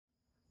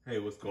Hey,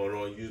 what's going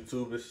on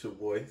YouTube? It's your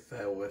boy,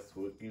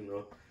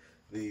 SadWestbrook,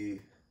 the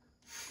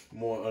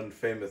more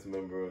unfamous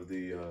member of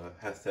the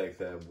hashtag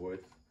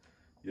SadBoys,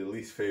 your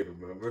least favorite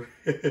member.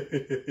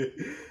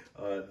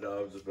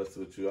 No, I'm just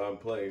messing with you. I'm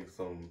playing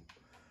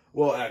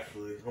well,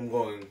 actually, I'm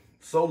going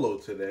solo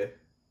today.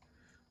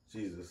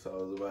 Jesus, I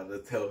was about to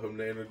tell him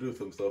to introduce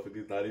himself and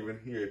he's not even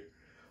here.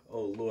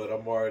 Oh Lord,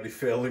 I'm already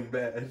failing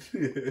bad.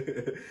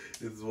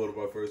 This is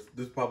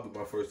probably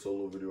my first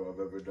solo video I've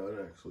ever done,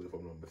 actually, if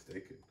I'm not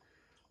mistaken.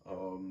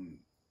 Um,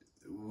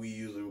 we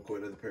usually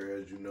record as a pair,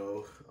 as you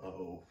know.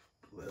 Oh,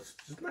 let's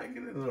just not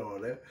get into all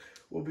that.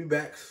 We'll be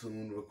back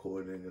soon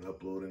recording and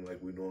uploading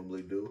like we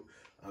normally do.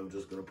 I'm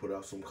just going to put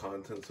out some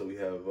content so we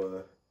have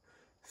a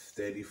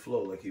steady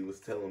flow like he was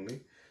telling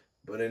me.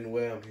 But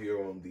anyway, I'm here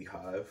on the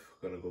Hive.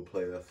 Going to go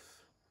play us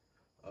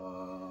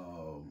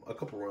a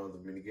couple rounds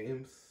of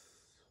Minigames.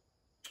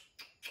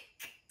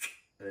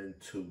 And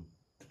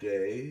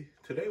today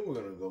we're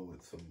going to go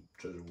with some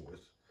Treasure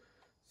Wars.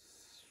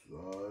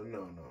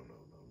 No.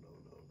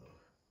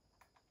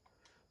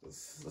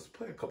 Let's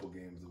play a couple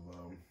games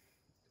of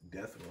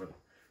Death Run.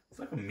 It's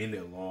like a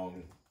minute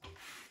long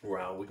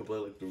round. We can play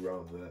like 3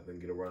 rounds of that, then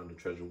get around to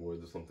Treasure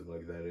Wars or something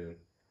like that in.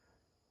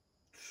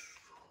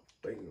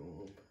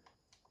 Bam.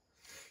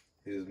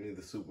 Here's me,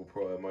 the super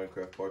pro at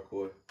Minecraft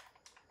Parkour,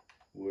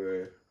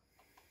 where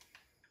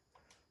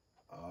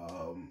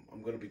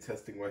I'm gonna be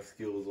testing my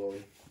skills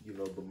on,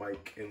 the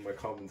mic and my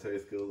commentary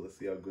skills. Let's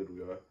see how good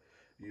we are.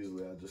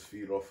 Usually I just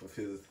feed off of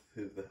his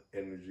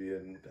energy,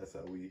 and that's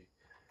how we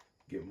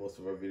get most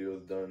of our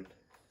videos done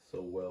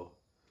so well.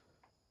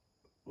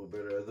 We're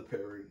better as a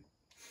pairing.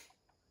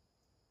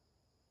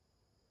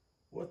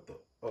 What the?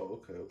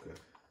 Oh, okay.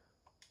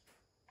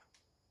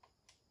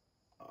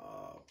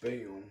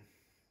 Bam.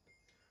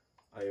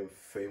 I am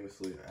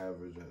famously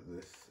average at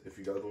this. If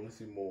you guys want to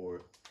see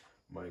more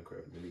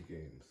Minecraft mini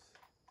games,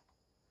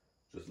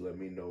 just let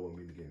me know what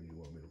mini game you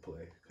want me to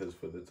play. Because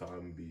for the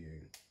time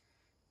being,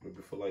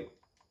 maybe for like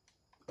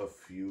a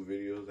few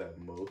videos at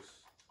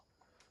most,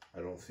 I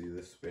don't see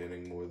this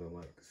spanning more than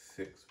like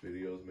 6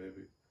 videos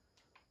maybe.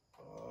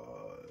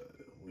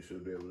 We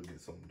should be able to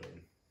get something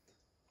done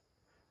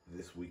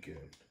this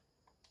weekend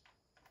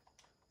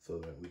so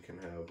that we can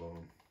have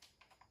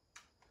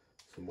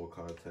some more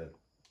content.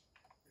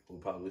 We'll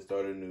probably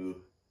start a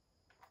new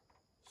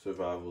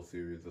survival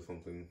series or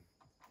something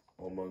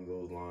along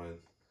those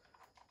lines.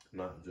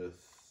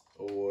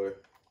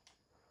 Or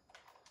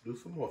do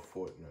some more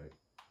Fortnite.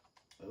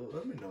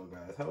 Let me know,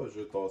 guys. How was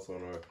your thoughts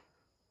on our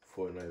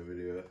Fortnite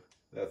video?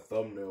 That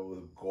thumbnail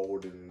was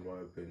golden in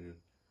my opinion.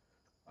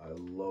 I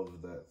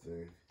love that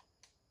thing.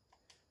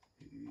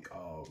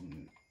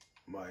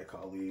 My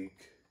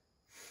colleague,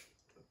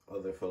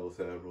 other fellow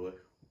sad boy,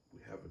 we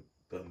haven't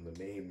done the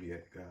name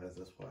yet, guys.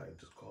 That's why I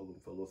just call him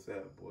fellow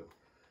sad boy.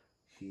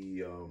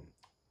 He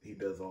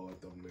does all our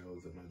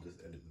thumbnails and I just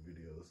edit the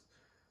videos.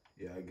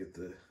 Yeah, I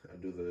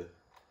do the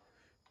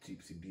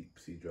deep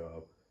sea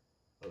job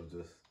of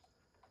just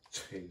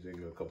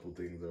changing a couple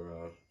things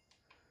around.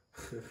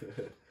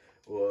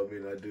 Well, I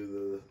mean, I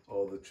do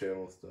all the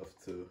channel stuff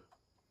too.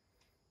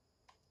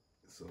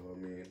 So, I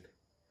mean,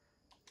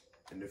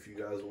 and if you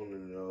guys want to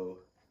know,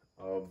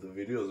 the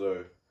videos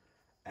are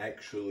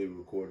actually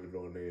recorded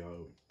on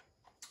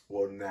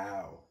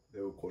now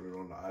they're recorded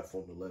on the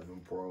iPhone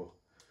 11 Pro.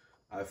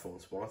 iPhone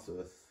sponsor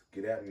us.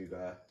 Get at me,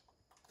 guy.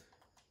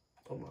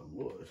 Oh my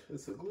Lord,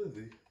 it's a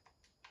glizzy.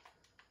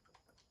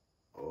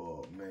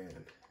 Oh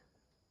man.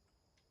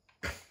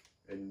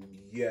 And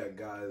yeah,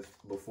 guys,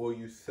 before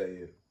you say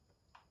it,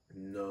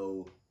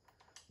 no,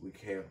 we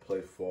can't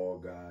play Fall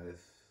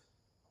Guys.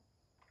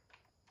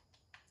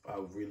 I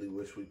really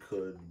wish we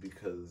could,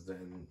 because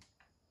then,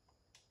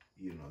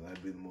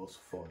 that'd be the most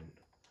fun.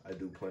 I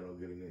do plan on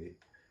getting a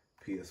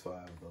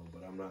PS5 though,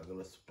 but I'm not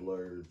gonna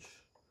splurge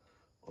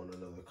on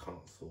another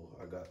console.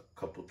 I got a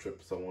couple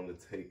trips I want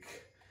to take.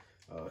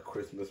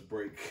 Christmas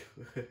break.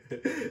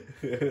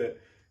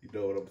 You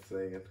know what I'm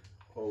saying?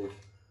 Oh,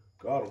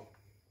 got him.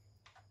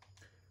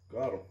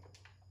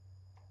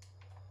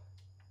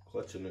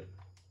 Clutching it.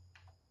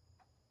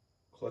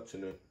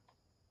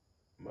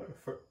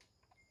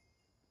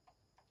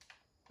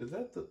 Is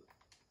that the...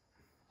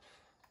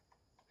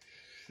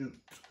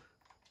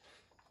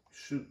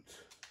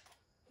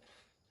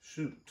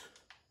 Shoot.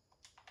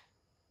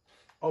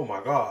 Oh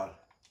my God.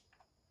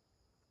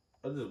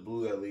 I just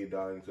blew that lead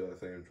dying into that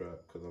same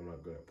trap because I'm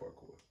not good at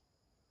parkour.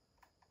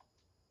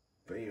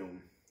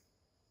 Bam.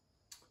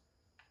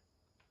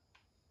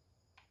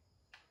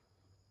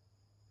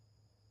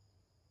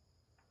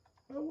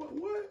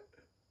 What?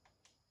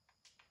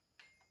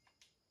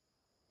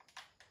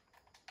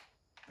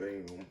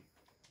 Bam.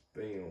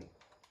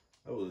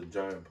 That was a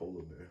giant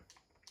polar bear.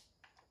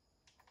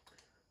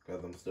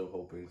 Guys, I'm still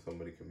hoping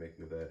somebody can make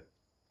me that.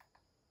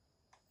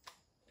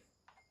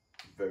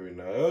 Very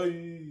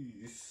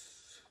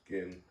nice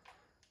skin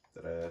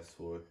that I asked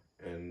for.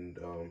 And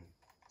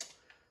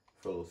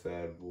fellow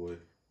sad boy,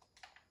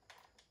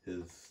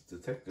 his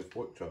Detective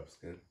Pork Chop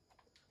skin.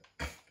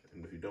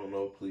 And if you don't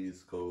know,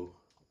 please go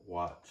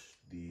watch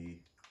the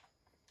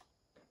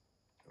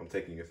I'm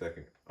taking a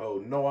second.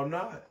 Oh, no, I'm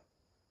not.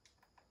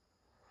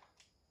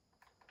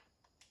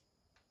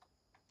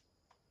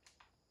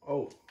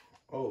 Oh.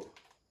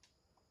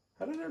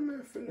 How did that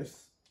man finish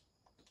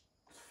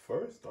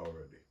first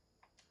already?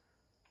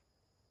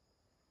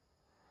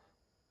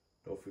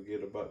 Don't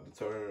forget about the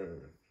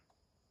turn.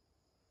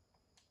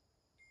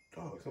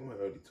 Dog, somebody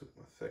already took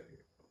my second.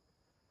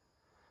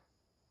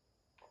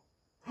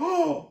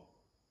 Oh!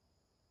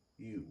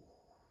 You.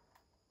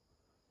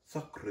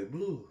 Sacre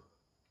bleu.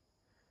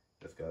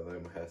 That's got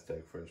I'm a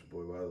hashtag French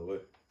boy, by the way.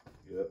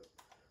 Yep.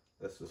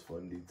 That's just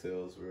fun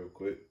details real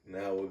quick.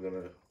 Now we're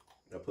gonna,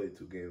 I played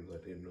 2 games.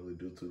 I didn't really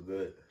do too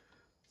good.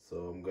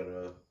 So I'm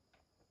gonna,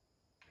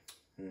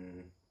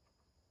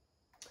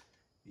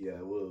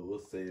 yeah, we'll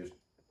save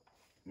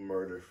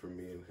murder for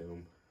me and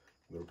him.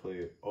 I'm gonna play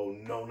it. Oh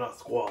no, not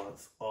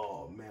squads.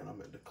 Oh man, I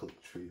meant to click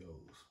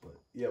trios. But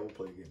yeah, we'll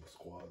play a game of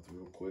squads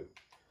real quick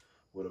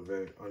with a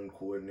very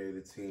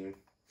uncoordinated team.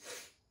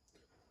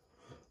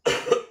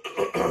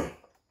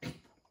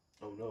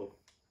 Oh no.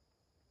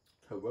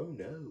 Hello,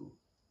 no.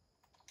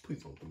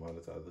 Please don't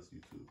demonetize this,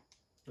 YouTube.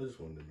 I just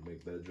wanted to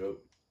make that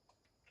joke.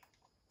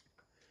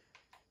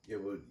 Yeah,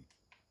 but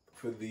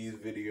for these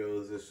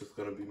videos, it's just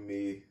gonna be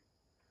me.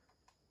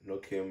 No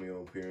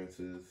cameo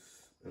appearances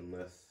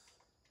unless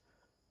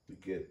we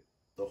get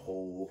the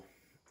whole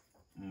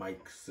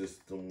mic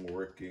system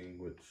working,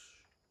 which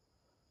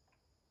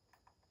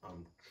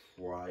I'm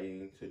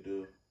trying to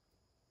do,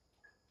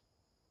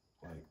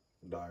 like,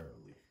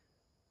 direly.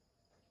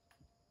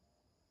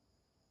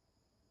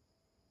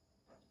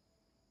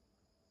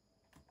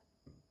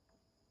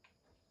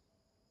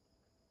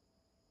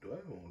 Do I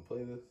even want to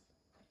play this?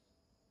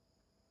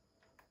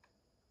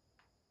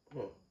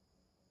 Oh.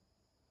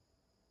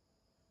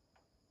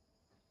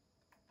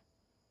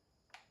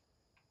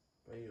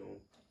 Bam.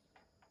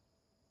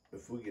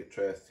 If we get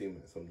trash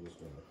teammates, I'm just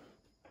gonna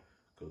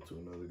go to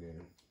another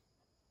game.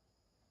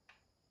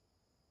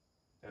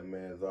 That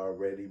man's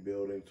already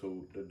building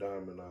to the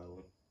Diamond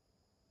Island.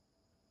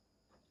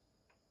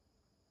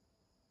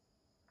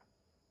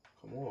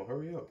 Come on,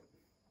 hurry up.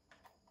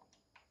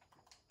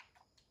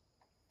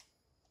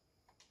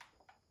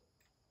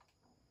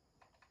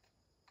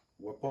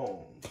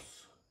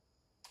 Weapons.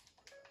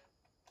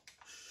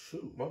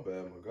 Shoot, my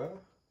bad, my guy.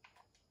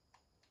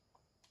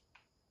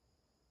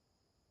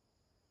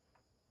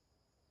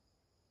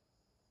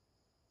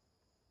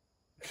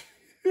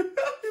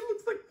 It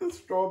looks like the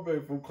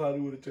strawberry from Cloudy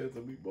with a Chance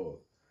of Meatballs.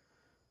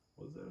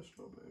 Was that a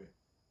strawberry?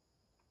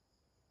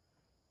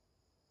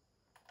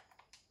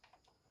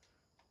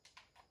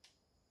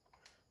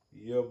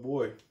 Yeah,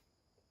 boy.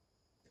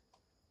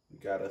 We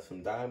got us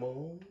some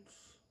diamonds.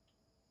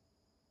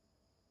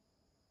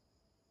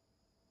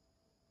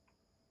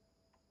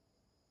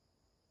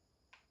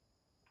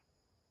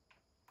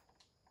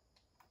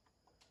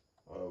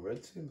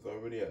 Red team's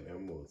already at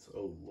emeralds.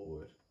 Oh,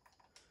 Lord.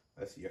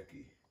 That's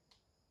yucky.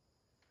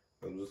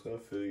 I'm just gonna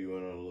fill you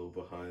in on a little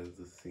behind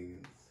the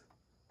scenes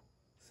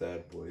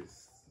Sad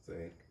Boys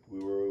thing.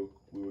 We were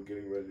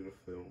getting ready to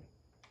film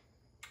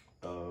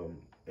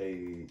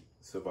a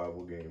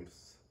survival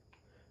games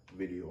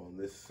video on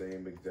this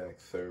same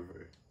exact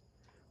server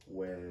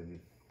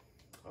when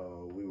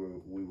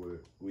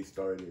we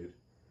started.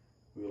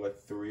 We were like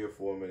 3 or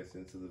 4 minutes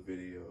into the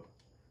video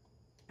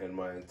and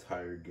my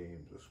entire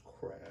game just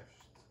crashed.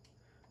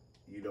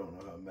 You don't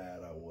know how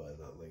mad I was.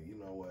 I was like, you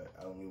know what?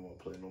 I don't even want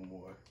to play no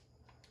more.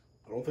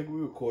 I don't think we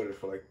recorded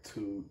for like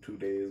two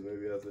days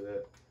maybe after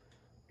that.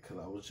 Because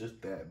I was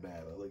just that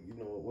bad. I was like, you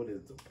know what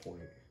is the point?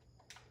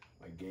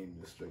 My game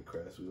just straight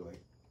crashed. We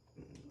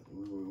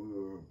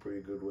were a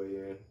pretty good way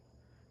in.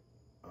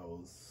 I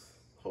was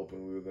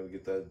hoping we were going to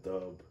get that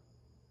dub.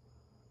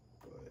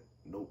 But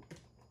nope.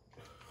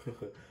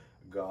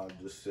 God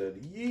just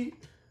said,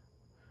 yeet.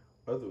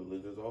 Other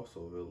religions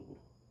also available.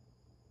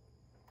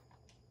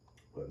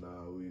 But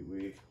nah,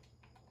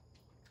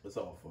 it's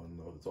all fun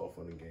though. It's all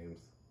fun in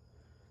games.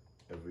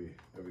 Every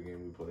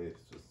game we play is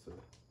just to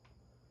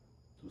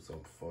do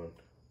something fun.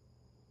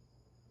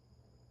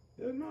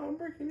 Yeah, no, I'm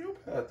breaking your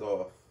path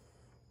off.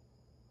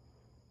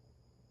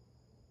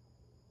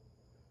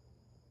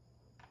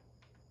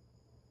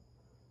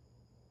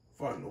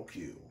 Final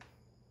kill.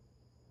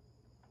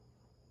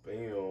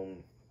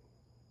 Bam.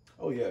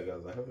 Oh yeah,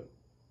 guys, I haven't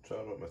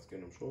tried out my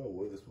skin. I'm sure I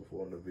wore this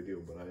before in the video,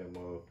 but I am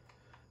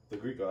the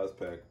Greek Gods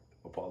pack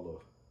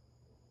Apollo.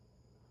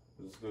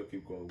 I'm just gonna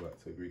keep going back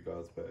to the Greek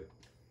Gods pack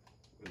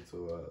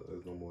until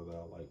there's no more that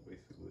I like,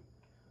 basically.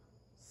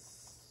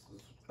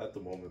 At the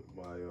moment,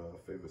 my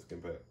favorite skin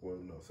pack, well,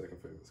 no,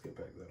 second favorite skin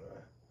pack that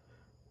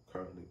I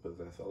currently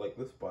possess. I like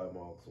this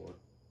Biomogs one,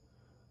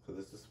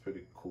 because it's just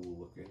pretty cool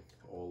looking,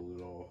 all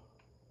in all.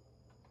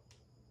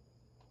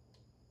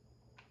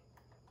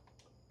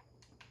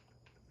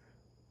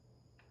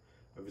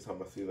 Every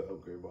time I see the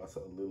upgrade box,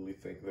 I literally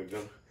think they're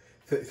gonna,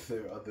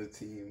 their other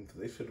teams,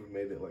 they should have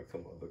made it like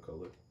some other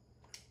color.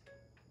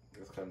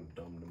 It's kind of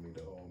dumb to me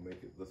to all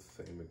make it the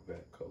same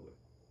exact color.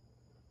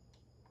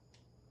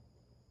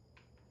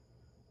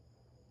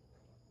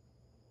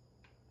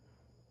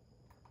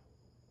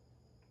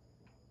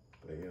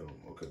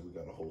 Okay, we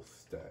got a whole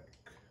stack.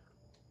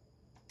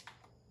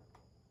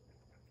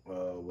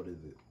 What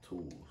is it?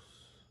 Tools.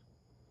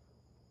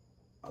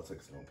 I'll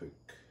take stone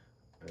pick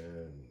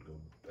and go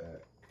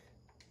back.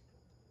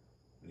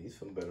 Need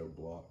some better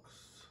blocks.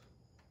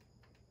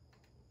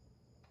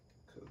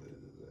 Cause it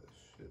is that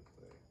shit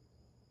thing.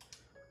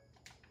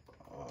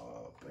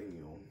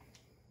 Bam.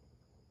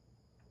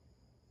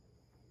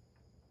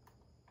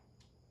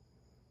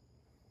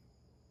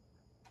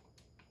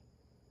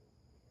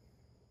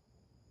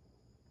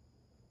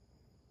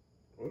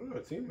 Where did our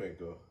teammate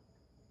go?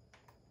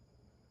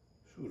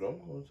 Shoot, I'm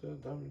going to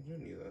Diamond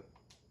Jenny then.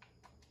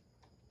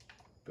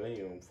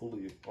 Bam,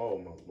 fully. Oh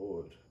my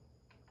lord.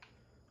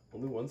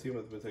 Only one team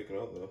has been taken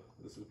out though.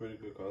 This is pretty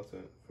good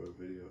content for a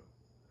video.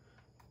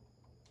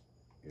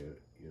 Yeah,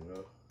 you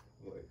know,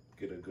 like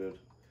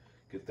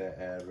get that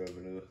ad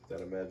revenue,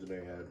 that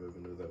imaginary ad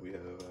revenue that we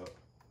have out.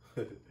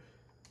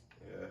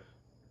 Yeah.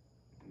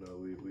 No,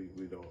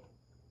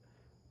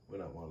 we're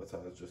not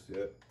monetized just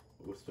yet.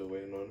 We're still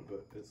waiting on it,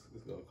 but it's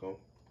gonna come.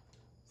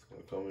 It's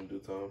gonna come in due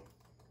time.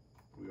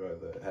 We are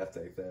the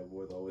hashtag sad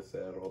boys, always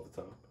sad all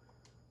the time.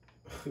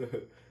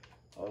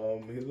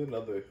 Here's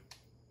another.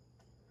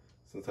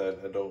 Since I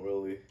don't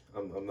really,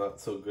 I'm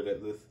not so good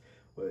at this,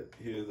 but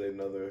here's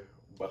another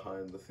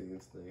behind the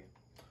scenes thing.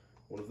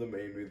 One of the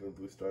main reasons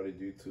we started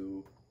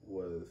YouTube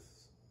was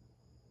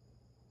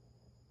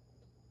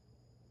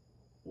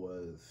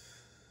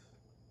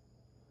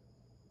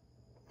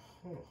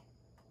huh.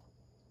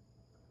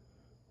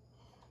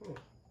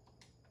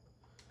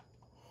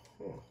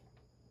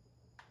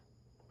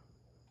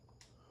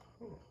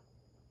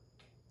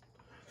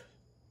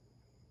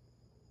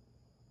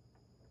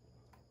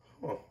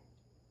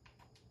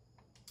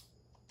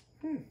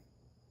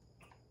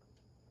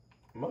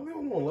 Am I the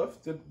only one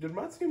left? Did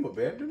my team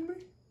abandon me?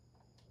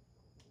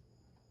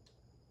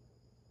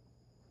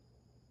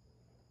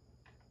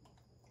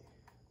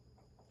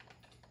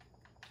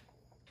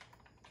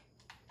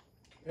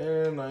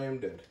 And I am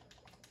dead.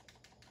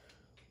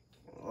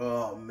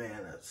 Oh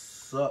man, that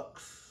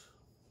sucks.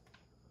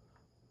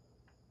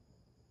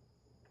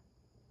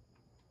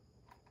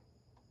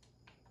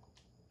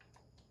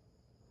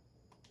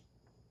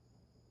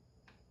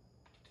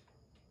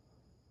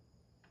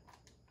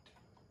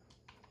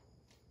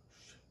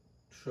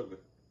 Sugar.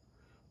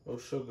 No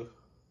sugar.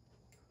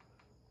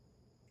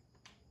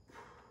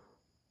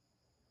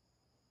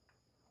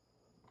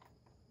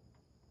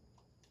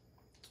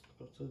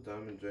 Go to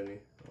Diamond Jenny.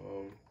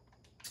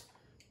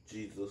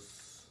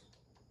 Jesus.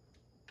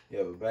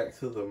 Yeah, but back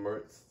to the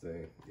merch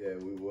thing. Yeah,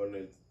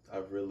 I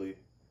really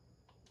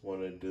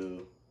want to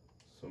do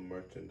some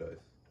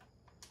merchandise.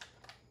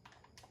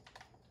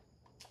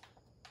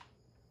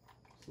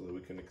 So that we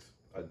can,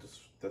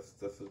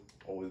 that's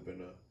always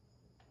been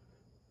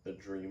a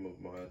dream of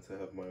mine to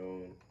have my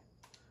own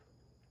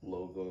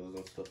logos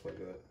and stuff like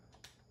that.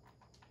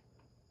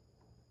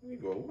 There you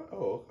go.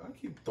 Oh, I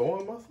keep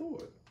throwing my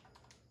sword.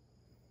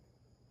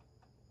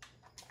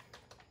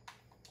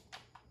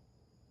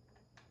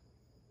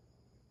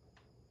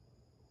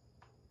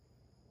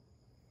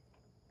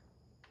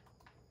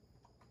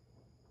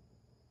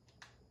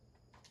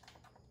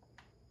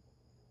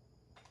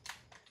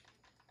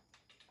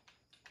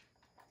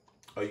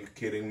 Are you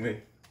kidding me?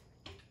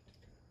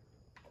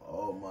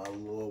 Oh my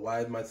lord,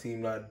 why is my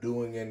team not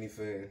doing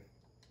anything?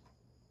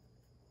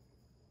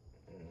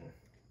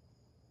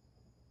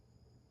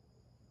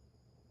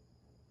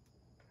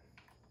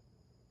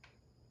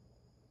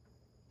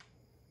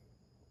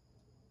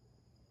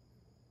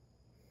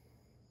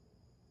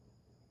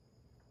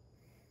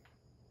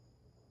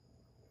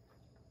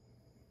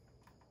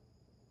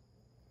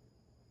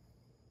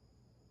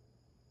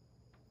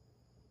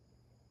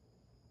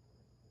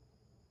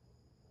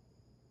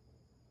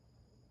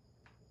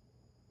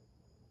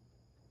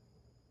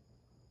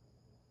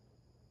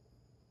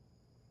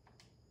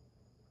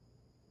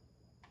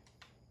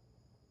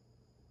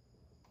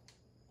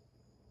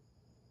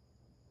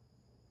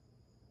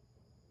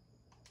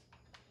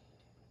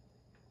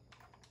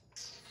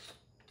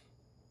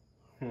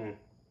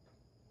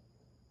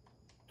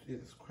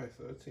 Jesus Christ,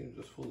 our team's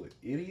just full of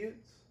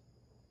idiots.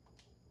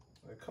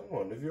 Like, come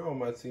on, if you're on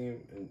my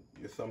team and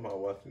you're somehow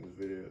watching this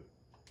video,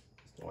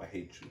 just know I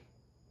hate you.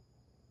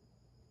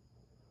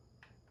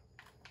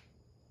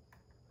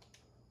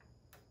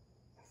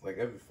 It's like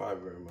every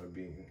fiber in my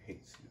being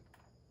hates you.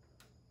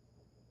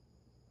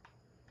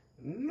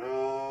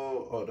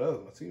 No! Oh, that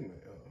was my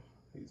teammate. Oh,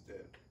 he's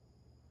dead.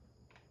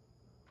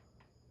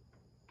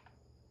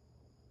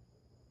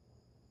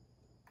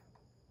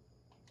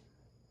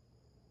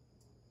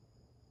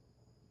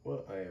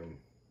 Well, I am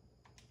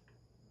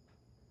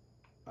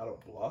out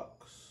of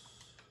blocks.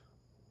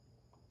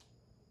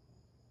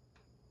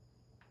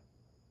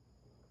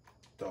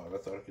 Dog, I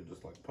thought I could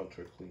just like punch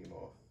her clean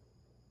off.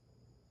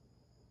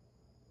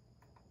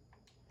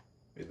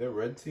 Wait, they're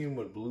red team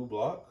with blue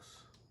blocks?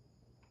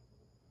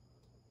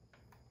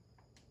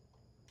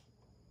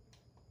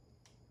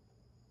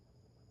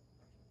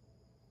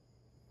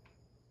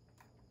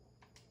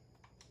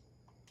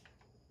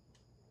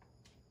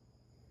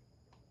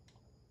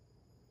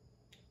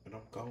 And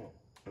I'm gone.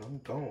 And I'm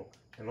gone.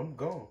 And I'm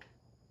gone.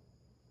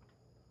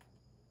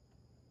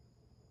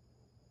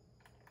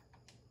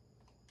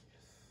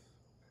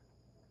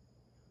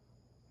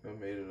 Yes. I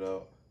made it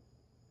out.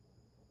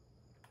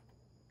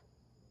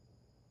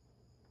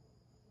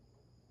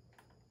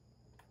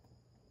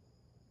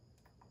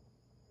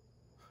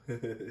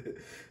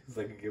 It's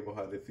like a game of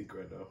hide and seek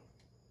right now.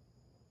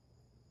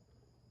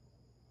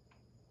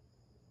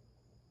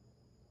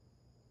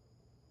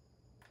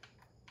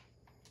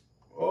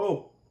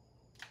 Oh!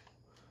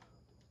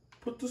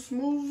 Put the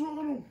smooths on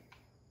him.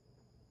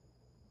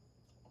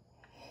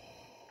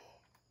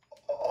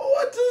 Oh,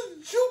 I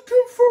just juked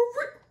him for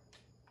real.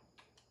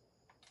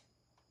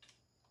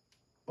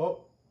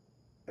 Oh.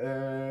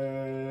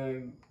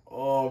 And...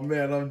 oh,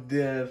 man, I'm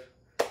dead.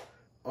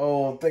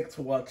 Oh, thanks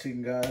for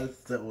watching,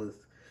 guys. That was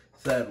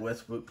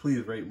SadWestbrook.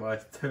 Please rate my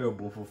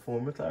terrible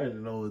performance. I already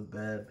know it's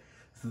bad.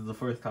 This is the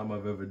first time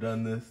I've ever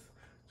done this.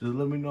 Just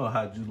let me know,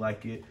 how'd you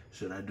like it?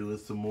 Should I do it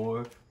some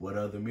more? What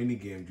other mini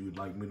games you would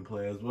like me to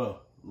play as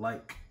well?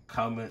 Like,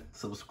 comment,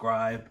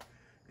 subscribe.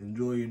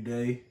 Enjoy your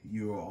day.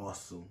 You are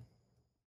awesome.